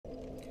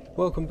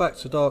Welcome back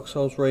to Dark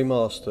Souls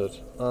Remastered.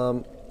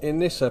 In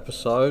this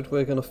episode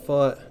we're going to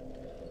fight,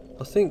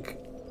 I think,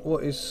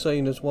 what is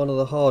seen as one of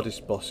the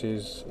hardest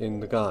bosses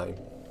in the game.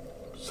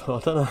 So I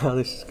don't know how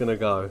this is going to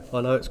go. I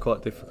know it's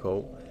quite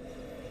difficult.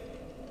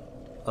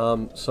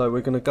 So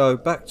we're going to go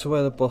back to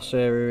where the boss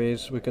area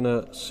is. We're going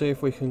to see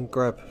if we can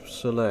grab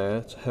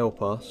Solaire to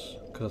help us,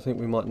 because I think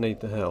we might need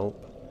the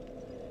help.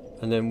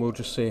 And then we'll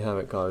just see how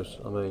it goes.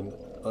 I mean,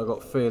 I've got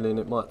a feeling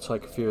it might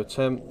take a few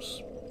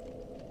attempts.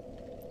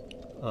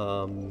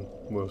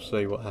 We'll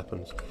see what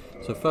happens.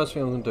 So first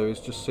thing I'm going to do is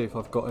just see if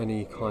I've got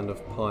any kind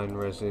of pine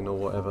resin or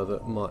whatever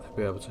that might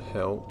be able to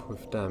help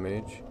with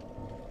damage.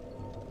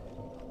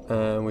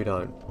 And we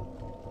don't.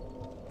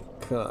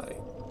 Okay.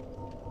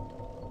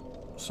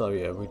 So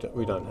yeah,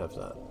 we don't have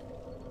that.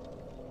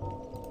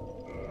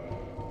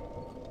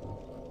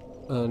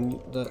 And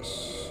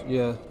that's,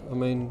 yeah, I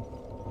mean,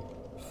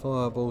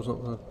 fireball's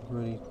not going to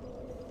really...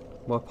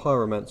 My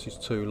pyromancy is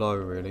too low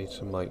really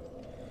to make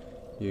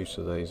use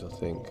of these, I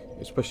think.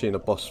 Especially in a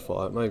boss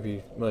fight.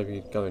 Maybe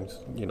going,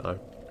 you know,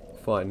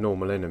 fighting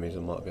normal enemies I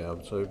might be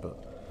able to,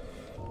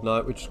 but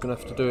no, we're just going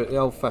to have to do it the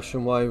old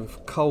fashioned way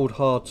with cold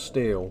hard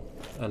steel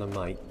and a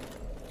mate.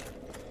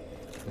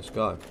 Let's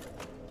go.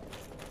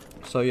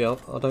 So yeah,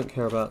 I don't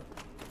care about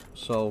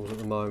souls at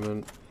the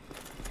moment.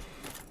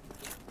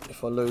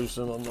 If I lose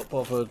them, I'm not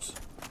bothered.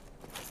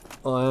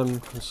 I am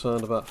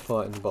concerned about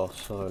fighting the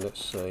boss, so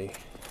let's see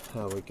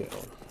how we get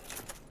on.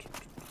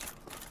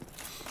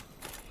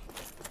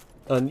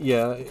 And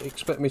yeah,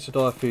 expect me to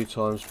die a few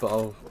times,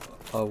 but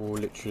I will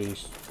literally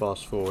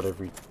fast forward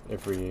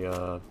every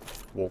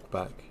walk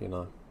back, you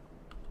know.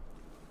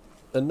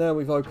 And now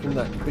we've opened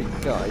that big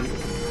gate.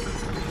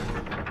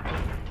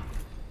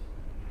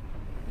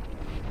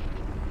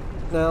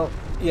 Now,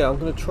 yeah, I'm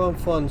going to try and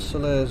find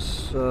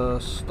Solaire's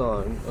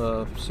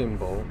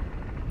symbol.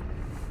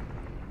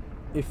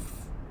 If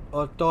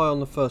I die on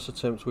the first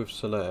attempt with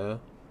Solaire,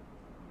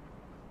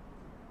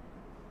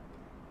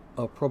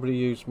 I'll probably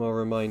use my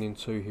remaining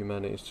 2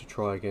 humanities to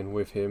try again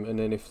with him, and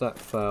then if that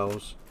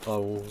fails I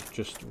will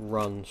just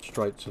run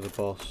straight to the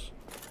boss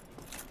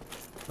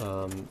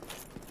and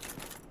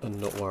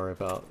not worry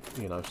about,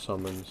 you know,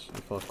 summons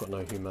if I've got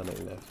no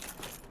humanity left.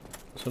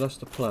 So that's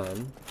the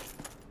plan.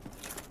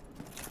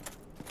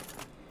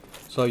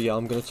 So yeah,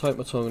 I'm going to take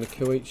my time, I'm going to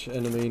kill each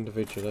enemy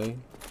individually.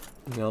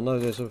 Now I know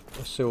there's a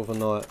silver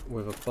knight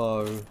with a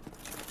bow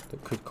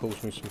that could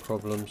cause me some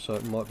problems, so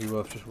it might be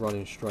worth just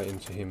running straight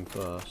into him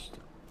first.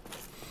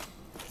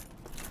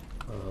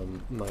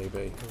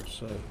 Maybe, we'll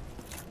see.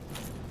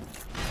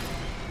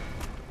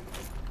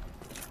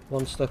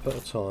 One step at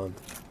a time.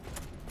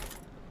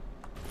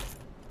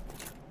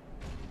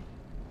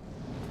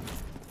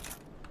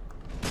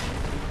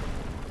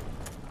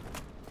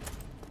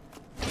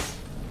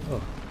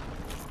 Oh.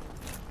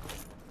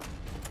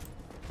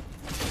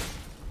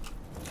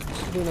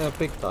 Considering how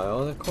big they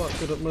are, they're quite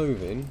good at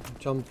moving,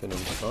 jumping and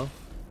stuff.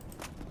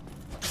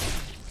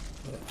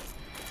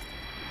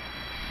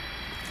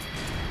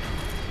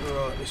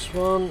 Right, this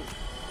one,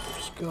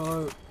 let's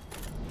go.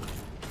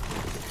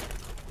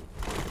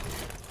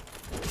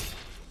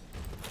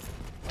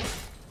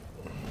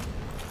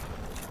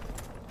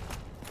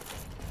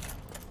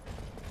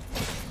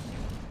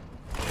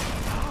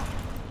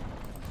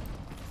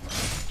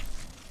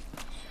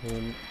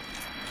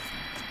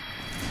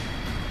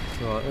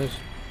 Right, there's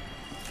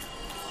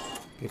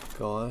big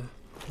guy.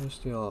 Where's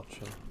the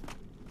archer?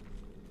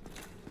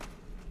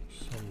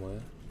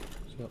 Somewhere.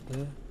 Is he up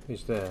there?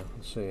 He's there, I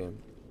can see him.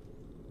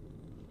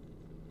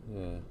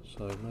 Yeah,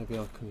 so maybe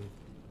I can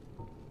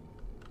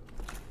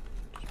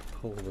just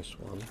pull this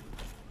one.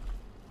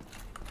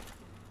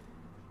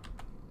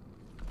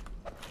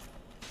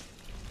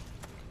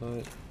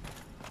 Okay.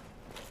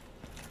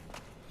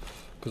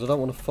 Because I don't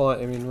want to fight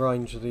him in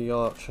range of the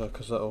archer,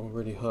 because that'll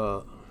really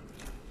hurt.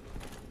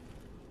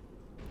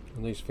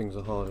 And these things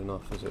are hard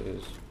enough as it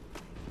is.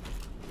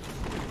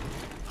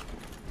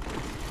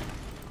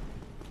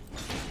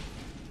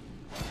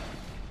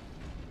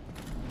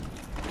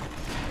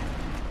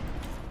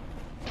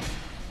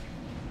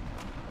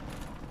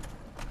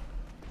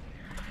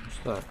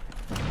 That?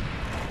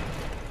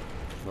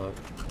 No.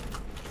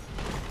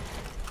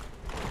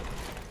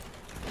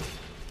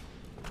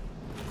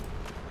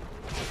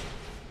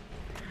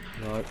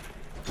 No.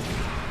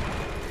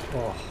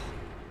 Oh.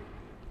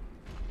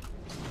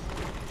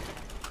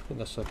 I think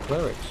that's a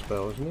cleric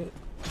spell, isn't it?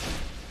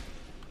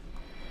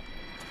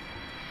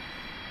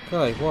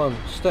 Okay,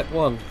 step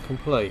one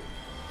complete.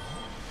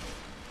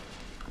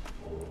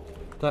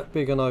 That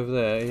big one over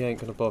there, he ain't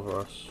gonna bother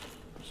us.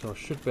 So I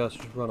should be able to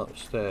just run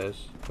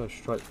upstairs, go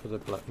straight for the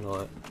black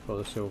knight, or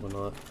the silver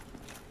knight,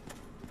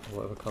 or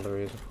whatever colour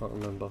he is, I can't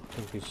remember, I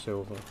think he's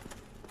silver.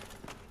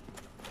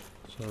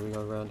 So we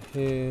go around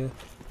here,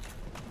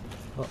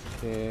 up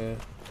here,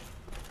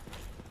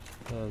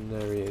 and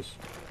there he is.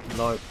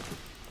 Nope.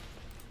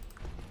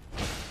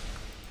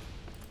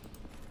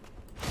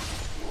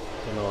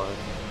 Denied.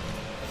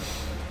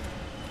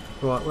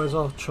 Right, where's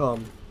our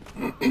chum?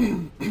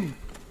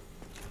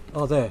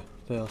 Oh, there,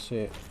 I see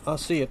it. I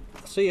see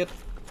it.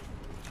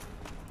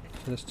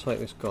 So let's take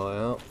this guy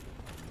out,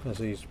 as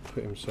he's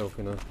put himself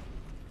in a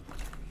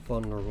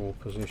vulnerable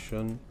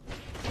position.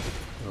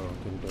 Oh,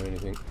 didn't do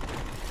anything.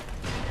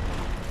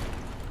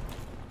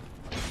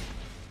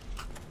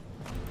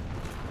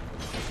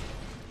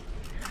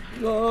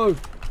 No!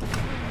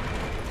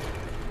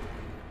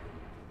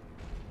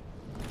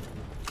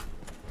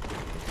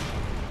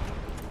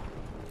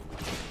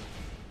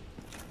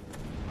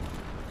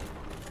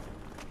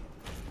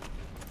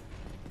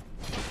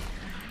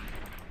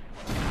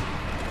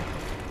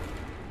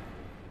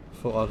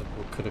 Thought I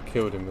could have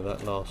killed him with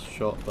that last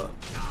shot, but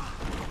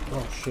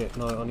oh shit!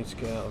 No, I need to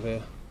get out of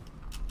here.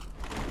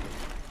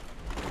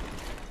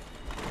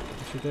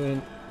 What's he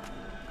doing?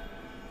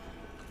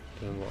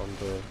 Doing what I'm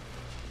doing.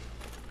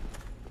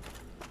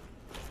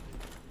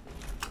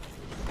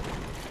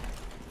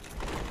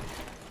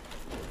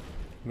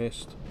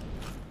 Missed.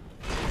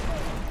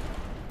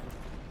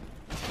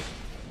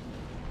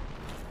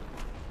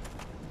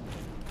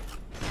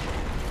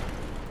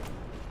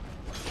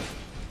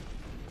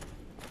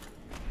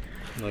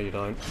 No, you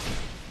don't.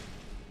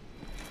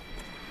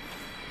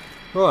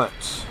 Right.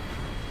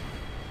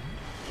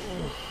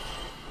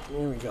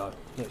 Here we go.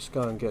 Let's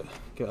go and get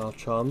our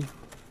chum.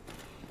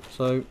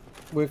 So,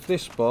 with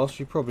this boss,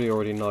 you probably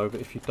already know,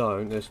 but if you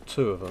don't, there's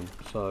two of them.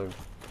 So,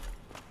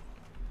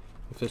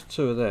 if there's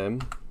two of them,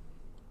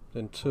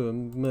 then two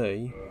of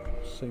me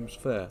seems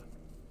fair.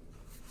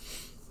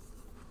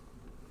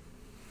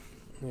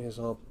 Here's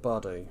our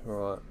buddy.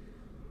 Right.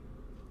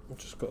 I've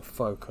just got to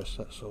focus,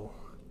 that's all.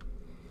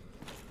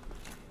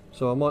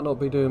 So I might not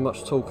be doing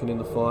much talking in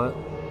the fight.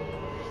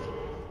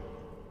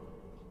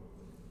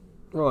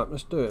 Right,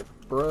 let's do it,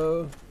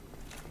 bro.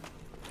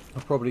 I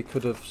probably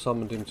could have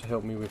summoned him to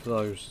help me with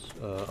those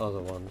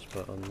other ones,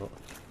 but I'm not.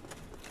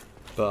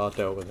 But I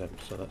dealt with them,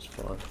 so that's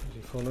fine. Is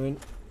he following?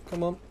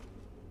 Come on.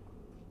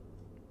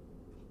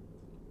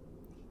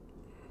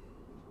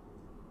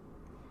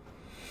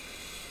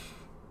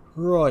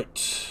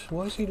 Right.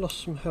 Why has he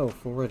lost some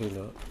health already,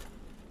 look?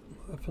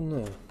 What happened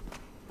there?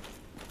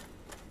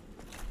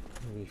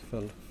 Maybe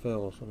he fell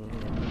or something.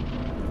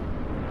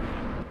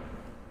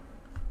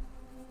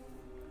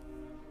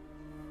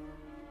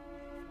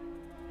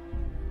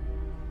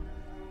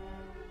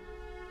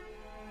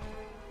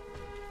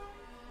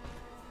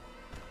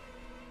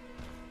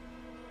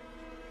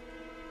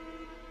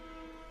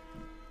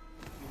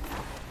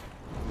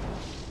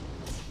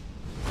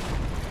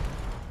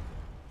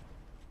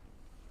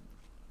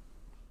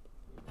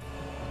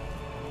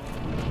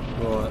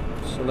 Right,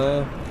 so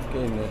now,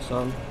 get in there,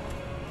 son.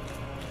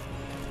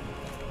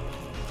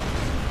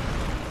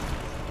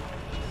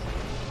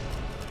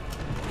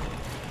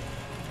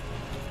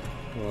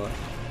 Right.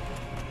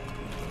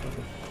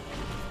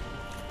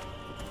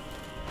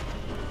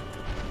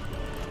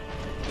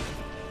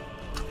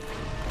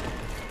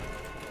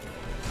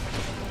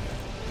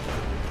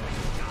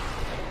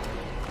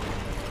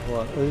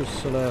 Right, who's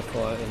Solaire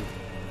fighting?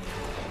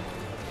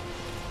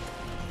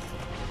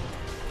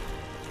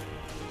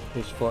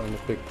 He's fighting the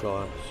big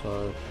guy,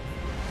 so...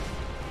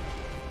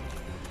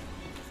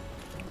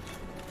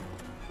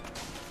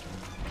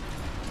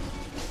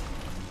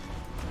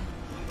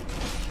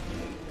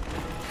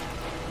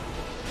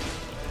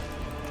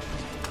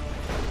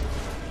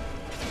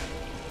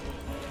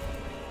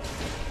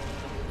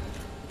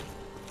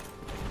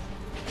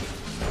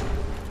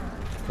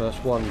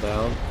 First one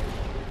down.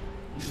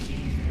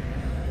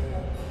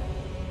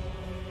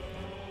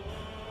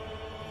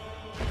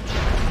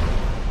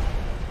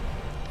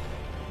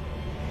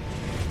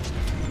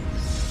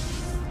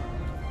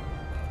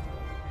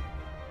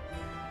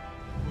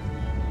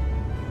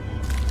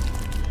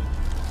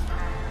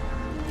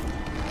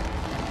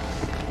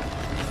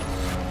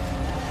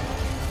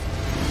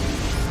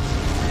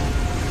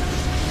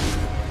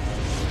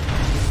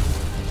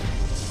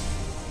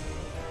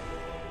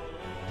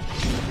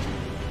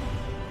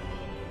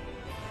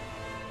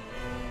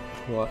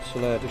 Right,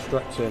 Solaire,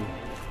 distract him.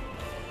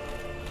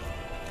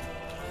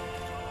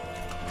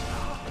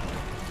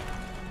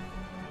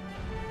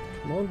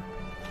 Come on.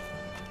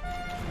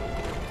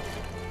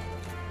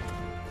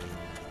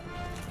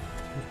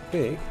 He's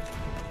big.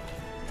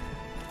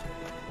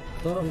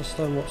 I don't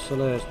understand what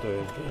Solaire's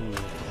doing. Get in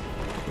there.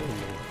 Get in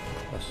there.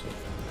 That's it.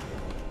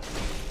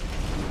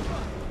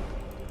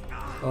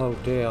 Oh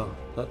dear,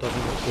 that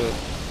doesn't look good.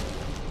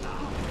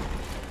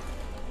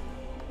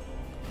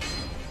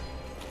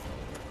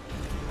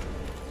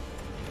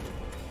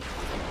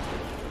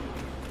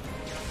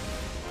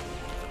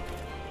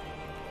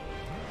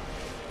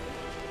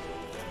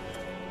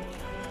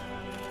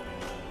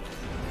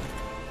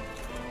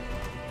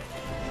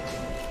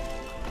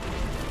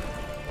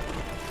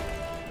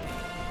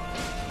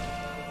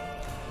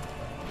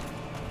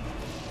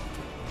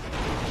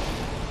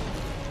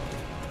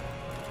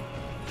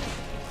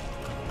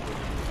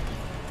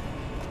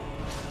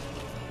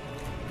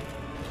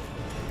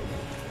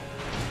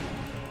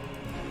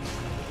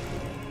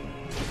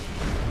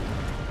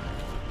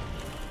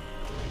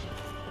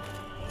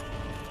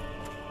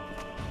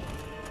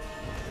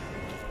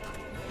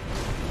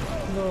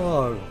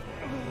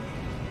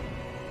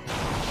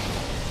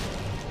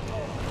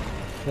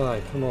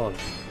 Okay, come on.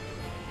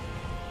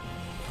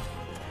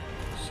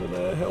 So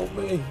there, help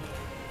me.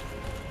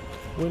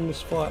 Win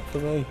this fight for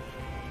me.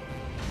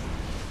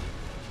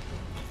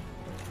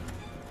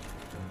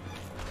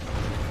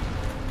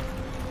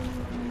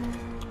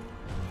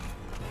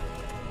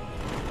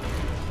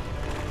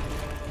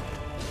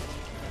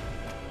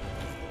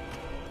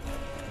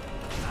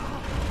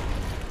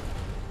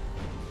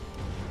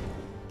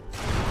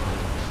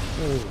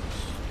 Ooh.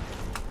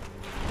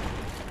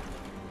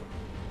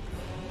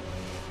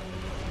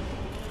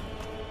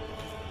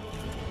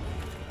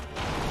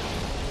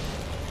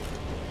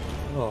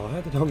 Oh,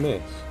 how did I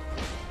miss?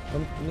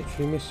 I'm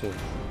literally missing.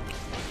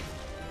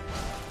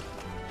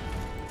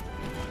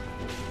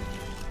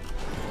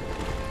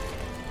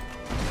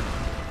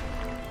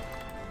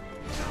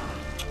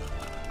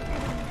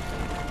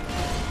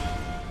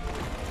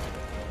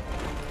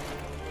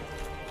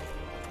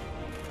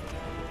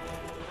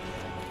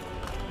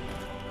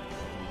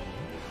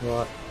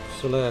 Right,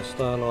 Solaire,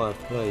 stay alive,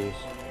 please.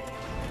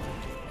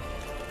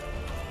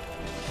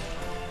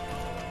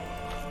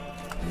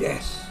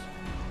 Yes!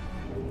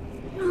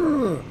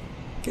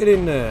 Get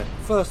in there!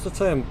 First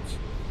attempt!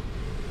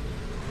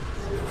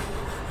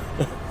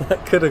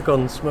 That could have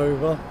gone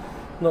smoother,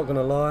 not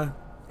gonna lie.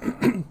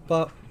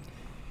 But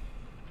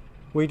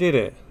we did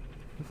it.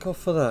 Thank God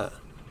for that.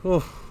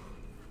 Oof.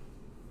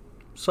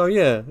 So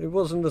yeah, it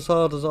wasn't as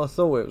hard as I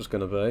thought it was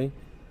gonna be.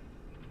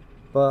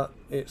 But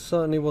it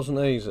certainly wasn't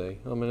easy.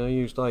 I mean, I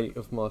used 8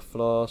 of my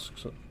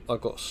flasks. I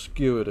got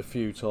skewered a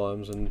few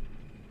times and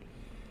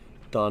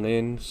done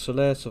in.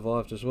 Solaire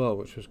survived as well,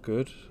 which was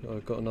good. I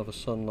got another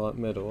sunlight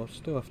medal. I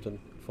still have to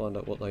find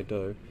out what they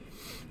do.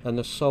 And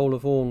the soul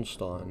of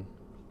Ornstein.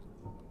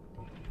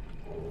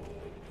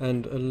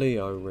 And a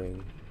Leo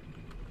ring.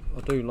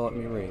 I do like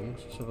me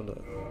rings. Let's have a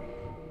look.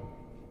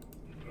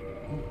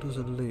 What does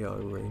a Leo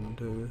ring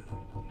do?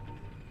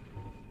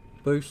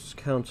 Boosts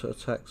counter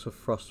attacks of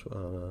thrust. Oh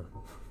no.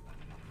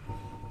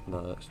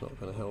 No, that's not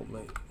going to help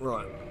me.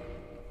 Right.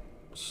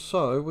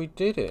 So we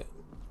did it.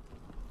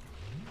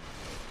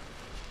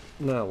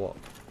 Now what?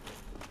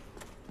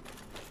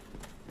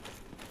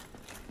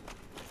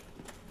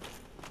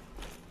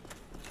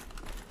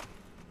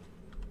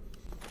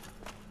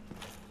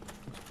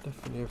 That's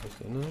definitely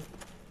everything, isn't it?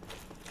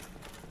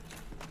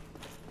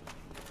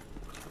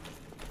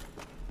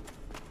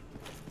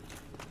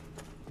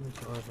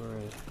 What's over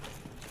here?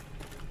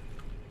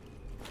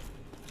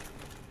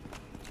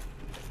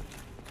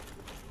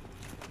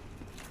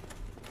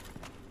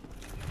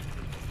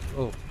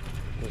 Oh,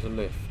 there's a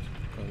lift.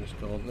 Can just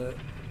go on there.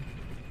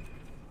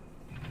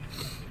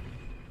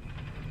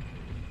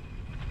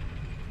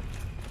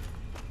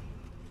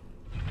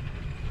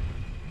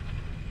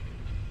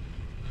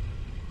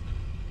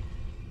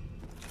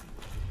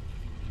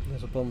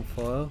 There's a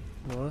bonfire.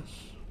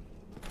 Nice.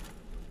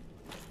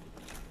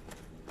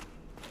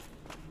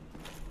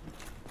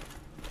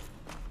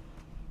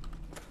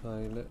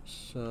 Okay,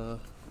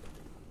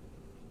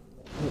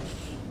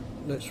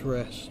 let's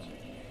rest.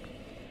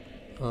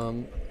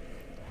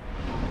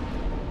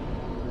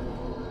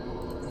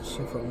 Let's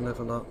see if I can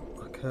level up.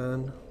 I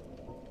can.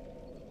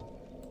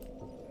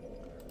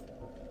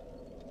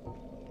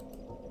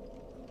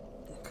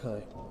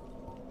 Okay.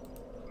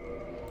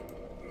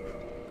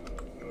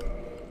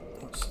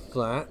 What's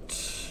that?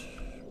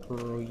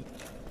 Right.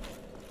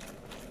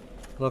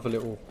 I'll have a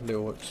little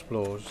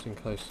explore just in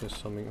case there's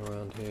something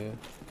around here.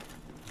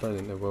 Don't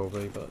think there will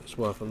be, but it's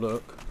worth a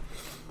look.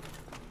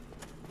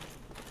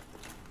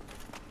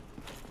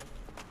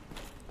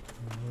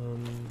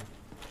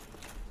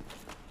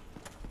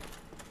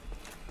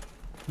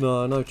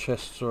 No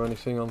chests or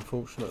anything,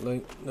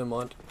 unfortunately. Never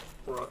mind.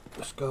 Right,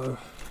 let's go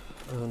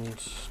and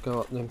go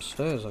up them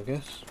stairs, I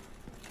guess.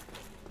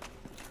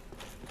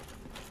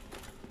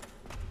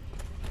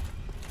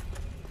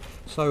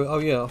 So, oh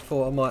yeah, I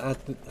thought I might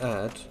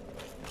add.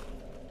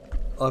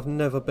 I've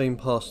never been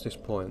past this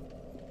point.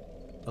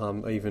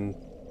 Even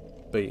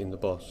beating the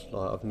boss.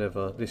 Like, I've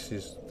never. This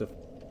is the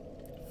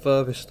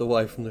furthest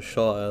away from the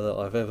Shire that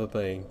I've ever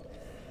been.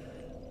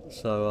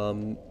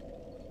 So,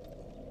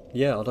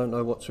 yeah, I don't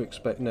know what to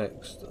expect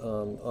next.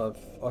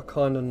 I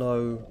kind of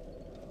know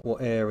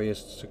what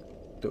areas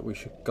that we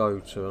should go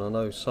to, and I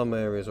know some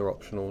areas are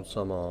optional and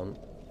some aren't.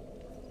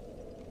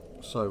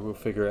 So we'll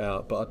figure it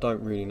out, but I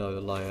don't really know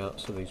the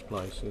layouts of these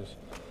places.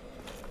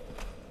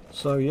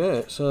 So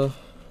yeah, it's a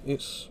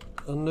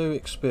new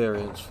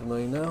experience for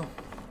me now.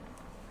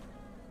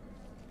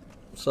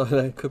 So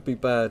they could be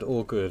bad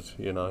or good,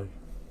 you know.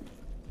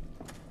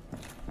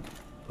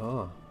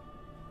 Ah.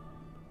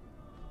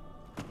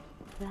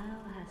 Thou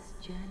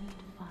hast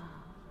journeyed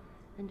far,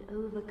 and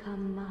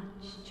overcome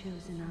much,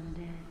 chosen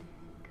undead.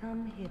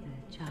 Come hither,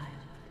 child.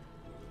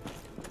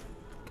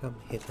 Come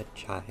hither,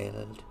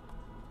 child.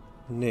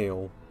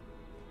 Kneel.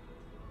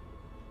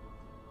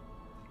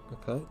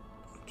 Okay.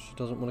 She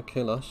doesn't want to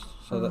kill us,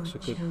 so that's a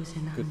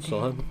good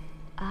sign.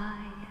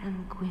 I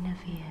am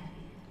Guinevere,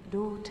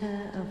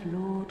 daughter of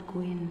Lord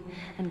Gwyn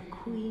and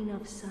Queen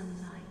of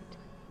Sunlight.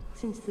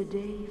 Since the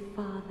day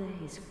Father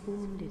his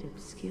formed it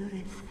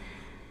obscureth,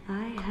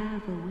 I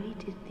have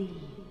awaited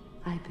thee.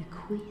 I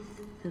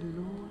bequeath the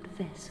Lord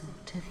vessel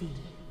to thee.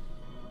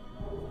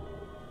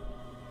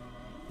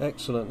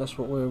 Excellent, that's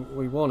what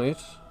we wanted.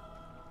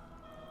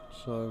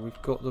 So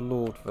we've got the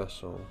Lord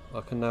vessel.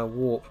 I can now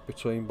warp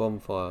between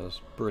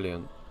bonfires.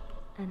 Brilliant.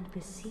 And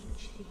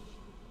beseech thee,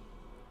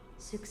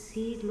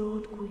 succeed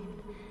Lord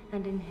Gwyn,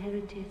 and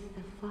inheriteth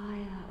the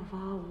fire of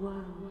our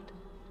world.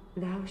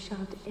 Thou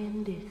shalt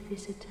endeth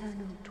this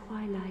eternal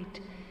twilight,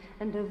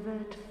 and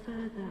avert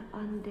further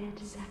undead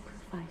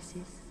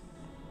sacrifices.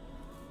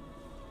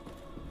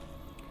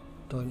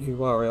 Don't you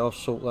worry, I'll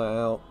sort that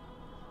out.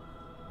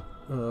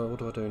 What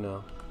do I do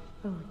now?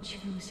 O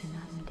chosen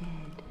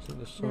undead, Is it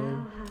the thou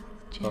same? hast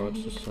Oh,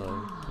 it's the journeyed same.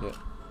 far. Yeah.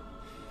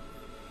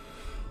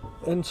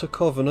 Enter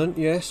Covenant,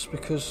 yes,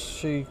 because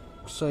she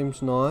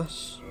seems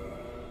nice.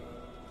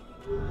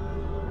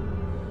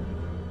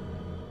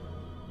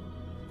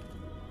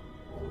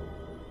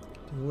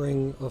 The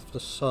Ring of the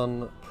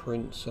Sun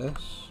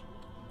Princess.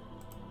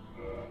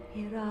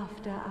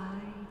 Hereafter I,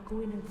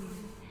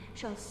 Guinevere,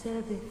 shall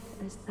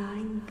serveth as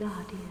thine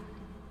guardian.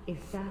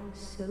 If thou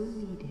so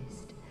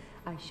needest,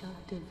 I shall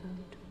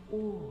devote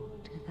all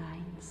to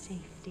thine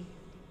safety.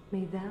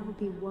 May thou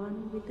be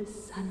one with the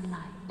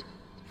sunlight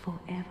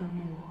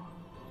forevermore.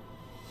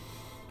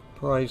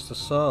 Praise the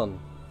sun.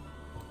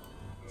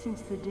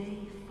 Since the day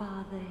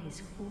Father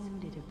his form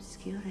did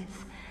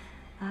obscureth,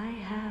 I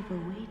have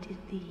awaited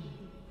thee,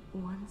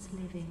 once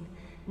living,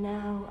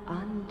 now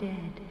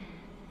undead,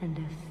 and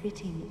a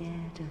fitting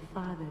heir to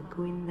Father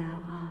Gwyn thou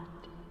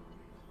art.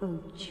 O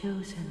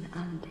chosen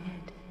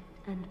undead,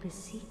 and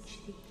beseech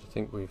thee. I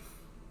think we've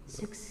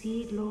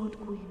Succeed Lord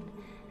Gwyn,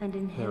 and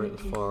inherit inherit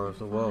the fire of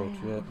the world.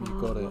 Yeah, you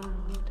got it.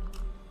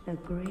 A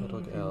grave How do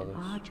I get out of and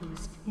this?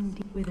 arduous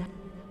indeed with a...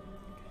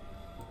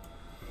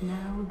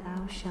 Now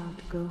thou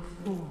shalt go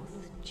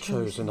forth,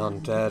 Chosen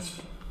undead.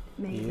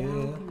 May Yeah.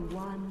 thou be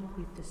one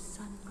with the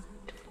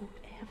sunlight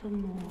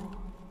forevermore.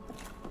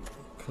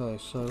 Okay,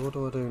 so what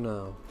do I do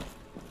now?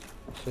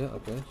 That's it, I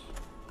guess.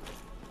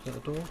 Is that a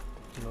door?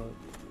 No.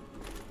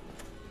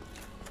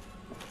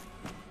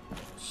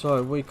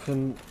 So we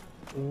can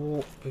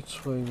walk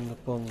between the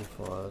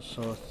bonfires,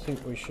 so I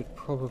think we should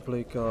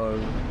probably go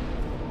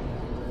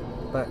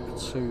back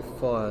to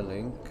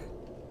Firelink.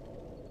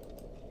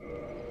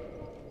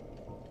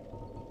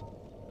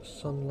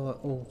 Sunlight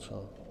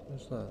Altar,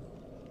 where's that?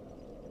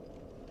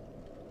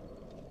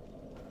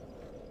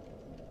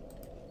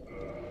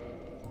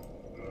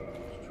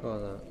 Let's try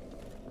that.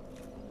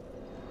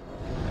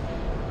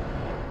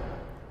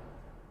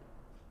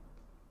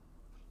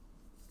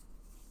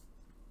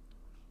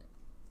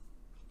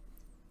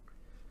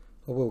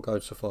 I will go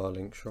to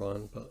Firelink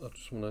Shrine, but I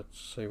just wanted to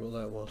see what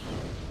that was.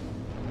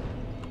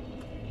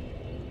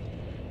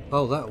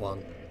 Oh, that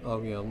one.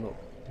 Oh yeah, I'm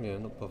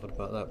not bothered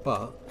about that,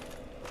 but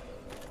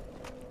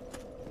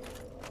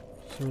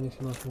is there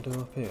anything I can do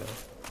up here?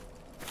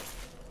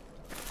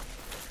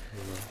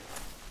 No.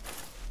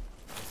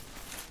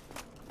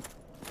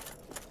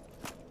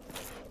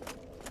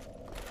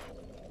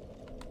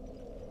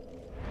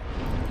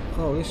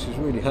 Oh, this is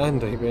really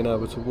handy, being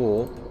able to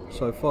warp.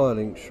 So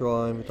Firelink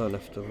Shrine, we don't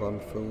have to run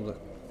through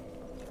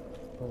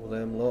all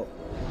them lot.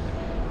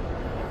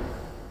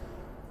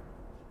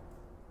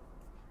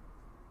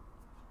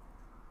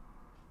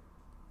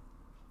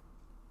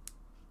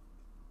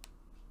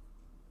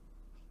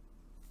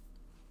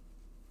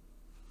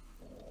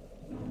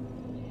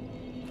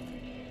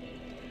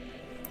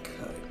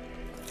 Okay,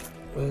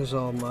 where's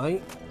our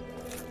mate?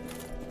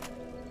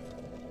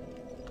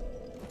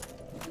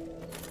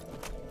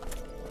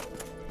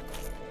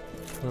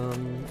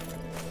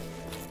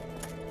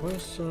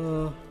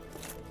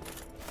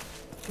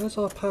 Where's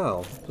our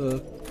pal?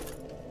 The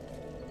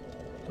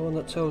one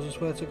that tells us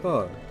where to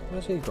go.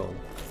 Where's he gone?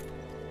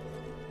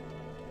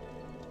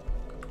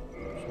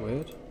 It's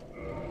weird.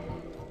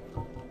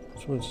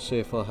 Just wanted to see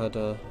if I had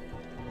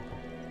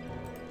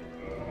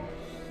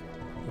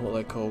what are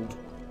they called?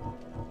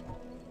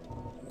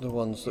 The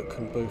ones that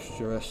can boost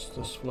your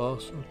Estus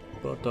Flask,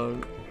 but I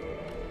don't.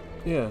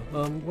 Yeah,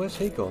 where's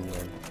he gone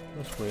then?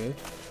 That's weird.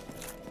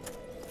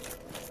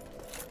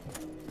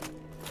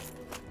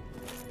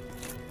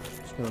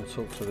 Go and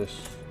talk to this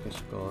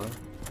guy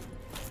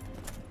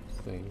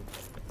thing.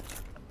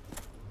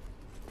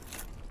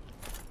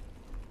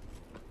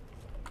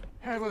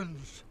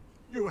 Heavens!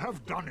 You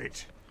have done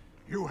it!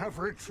 You have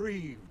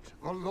retrieved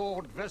the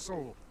Lord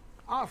Vessel.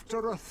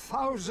 After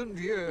 1,000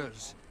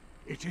 years,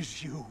 it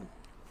is you.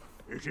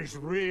 It is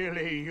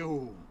really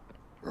you.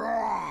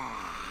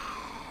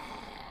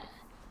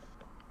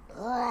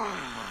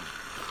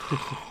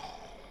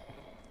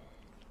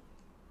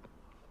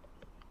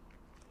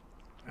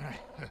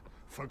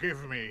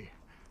 Forgive me.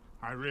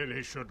 I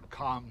really should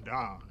calm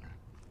down.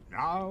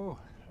 Now,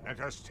 let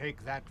us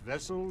take that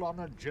vessel on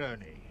a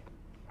journey.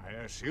 I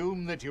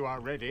assume that you are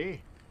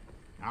ready.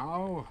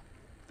 Now,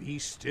 be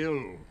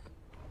still.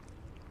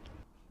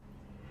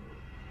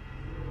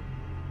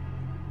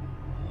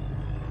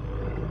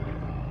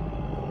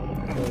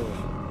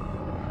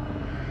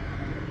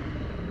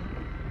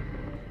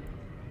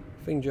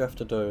 Things you have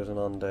to do as an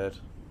undead.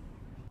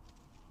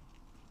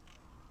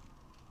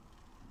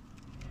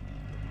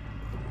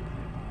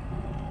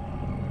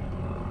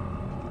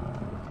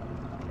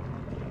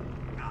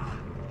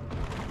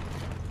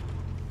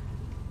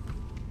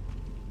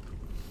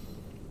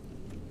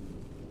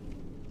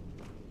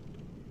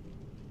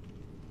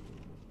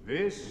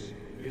 This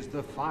is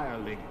the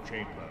Firelink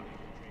Chamber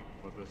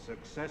for the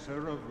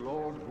successor of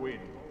Lord Gwyn.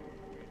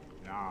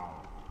 Now,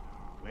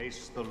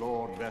 place the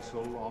Lord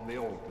Vessel on the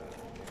altar.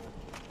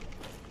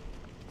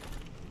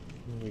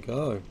 There we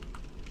go.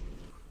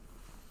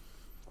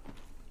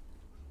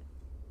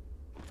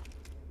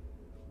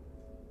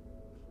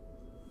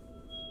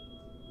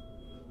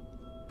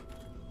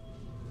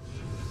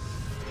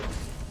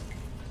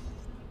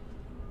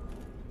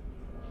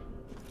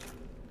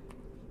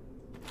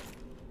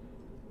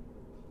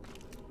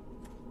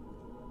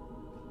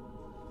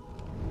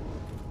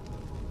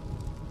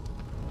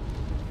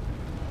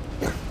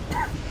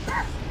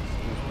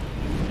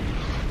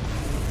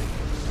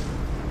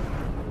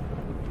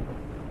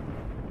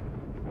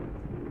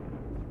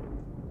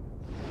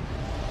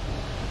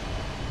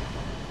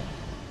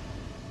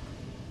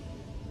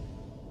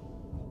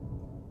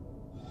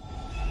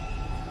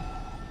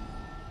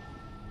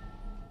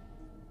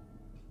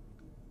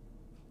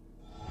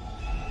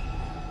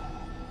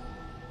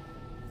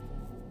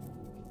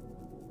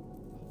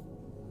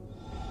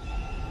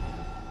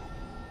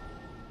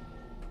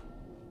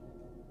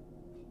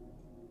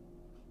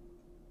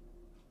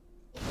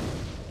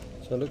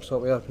 So it looks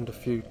like we opened a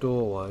few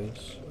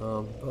doorways,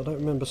 but I don't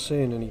remember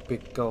seeing any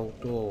big gold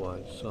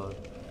doorways, so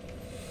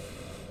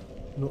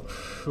not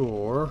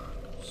sure.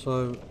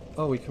 So,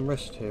 oh, we can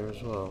rest here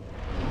as well.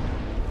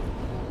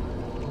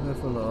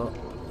 Level up,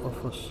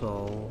 offer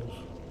souls,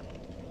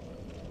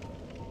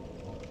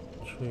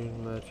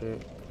 tune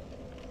magic.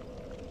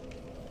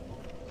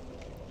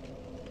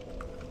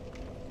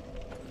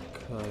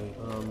 Okay,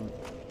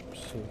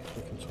 let's see if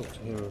we can talk to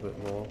him a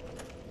bit more.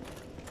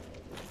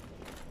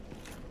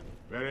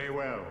 Very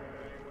well.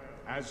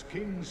 As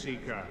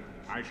Kingseeker,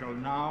 I shall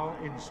now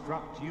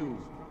instruct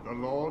you, the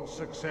Lord's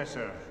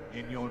successor,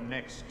 in your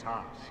next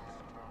task.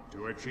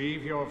 To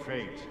achieve your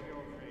fate,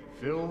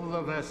 fill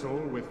the vessel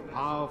with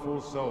powerful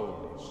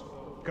souls,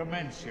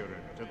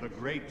 commensurate to the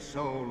great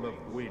soul of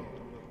Gwyn.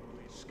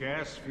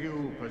 Scarce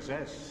few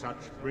possess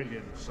such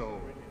brilliant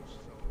souls.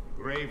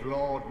 Grave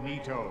Lord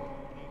Nito,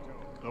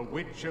 the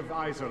Witch of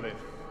Izalith,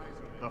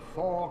 the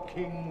 4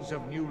 kings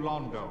of New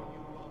Londo,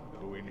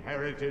 who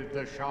inherited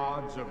the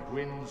shards of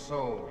Gwyn's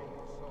soul,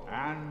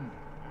 and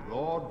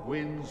Lord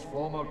Gwyn's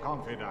former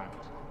confidant,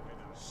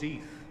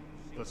 Seath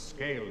the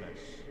Scaleless.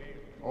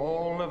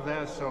 All of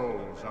their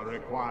souls are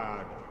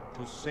required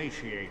to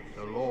satiate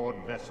the Lord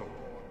Vessel.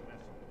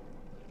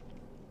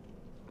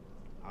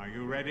 Are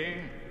you ready?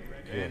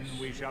 Then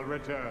we shall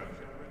return.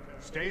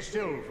 Stay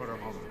still for a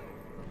moment.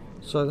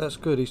 So that's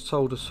good, he's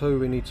told us who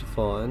we need to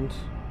find.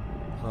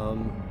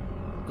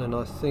 And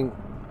I think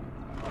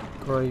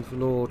Grave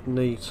Lord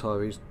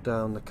Nito is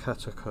down the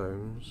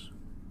catacombs,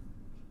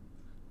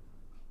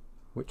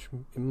 which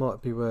it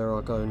might be where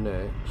I go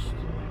next.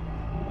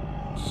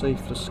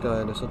 Seath the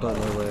Scaleless, I don't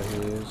know where he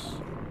is.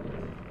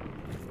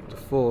 The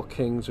 4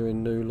 kings are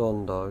in New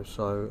Londo,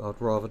 so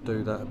I'd rather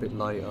do that a bit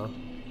later.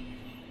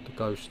 The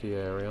ghosty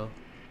area.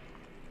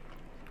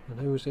 And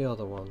who was the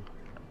other one?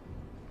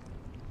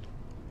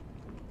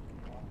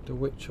 The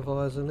Witch of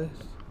Izalith?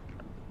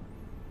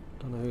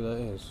 Don't know who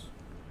that is.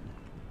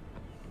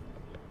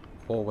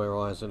 Or where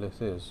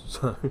Izalith is.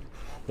 So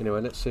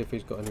anyway, let's see if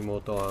he's got any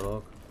more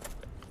dialogue.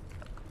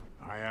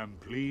 I am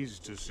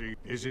pleased to see.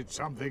 Is it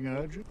something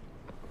urgent?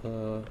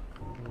 No,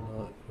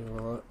 you're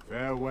alright.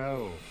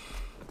 Farewell.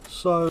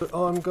 So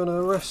I'm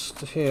gonna rest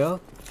here.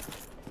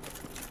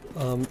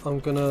 I'm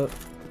gonna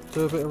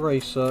do a bit of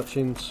research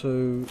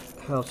into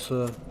how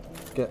to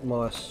get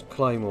my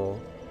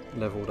claymore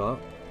leveled up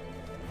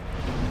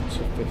to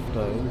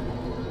 15.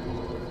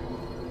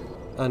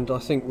 And I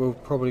think we'll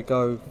probably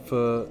go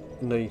for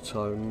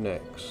Nito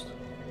next.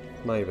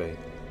 Maybe.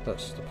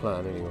 That's the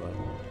plan anyway.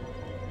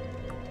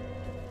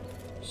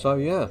 So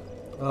yeah.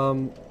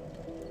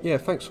 Yeah,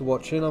 thanks for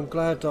watching. I'm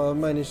glad I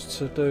managed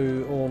to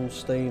do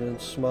Ornstein and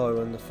Smough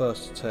in the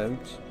first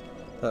attempt.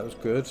 That was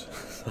good.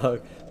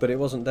 So, but it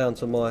wasn't down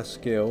to my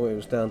skill, it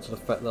was down to the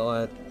fact that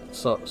I had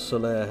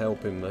Solaire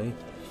helping me.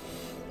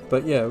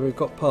 But yeah, we've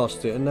got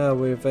past it and now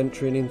we're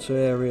venturing into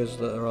areas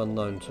that are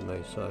unknown to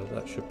me, so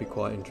that should be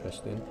quite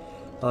interesting.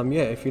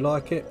 Yeah, if you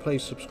like it,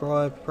 please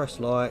subscribe, press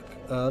like,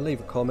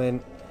 leave a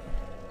comment,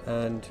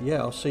 and yeah,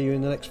 I'll see you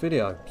in the next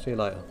video. See you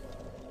later.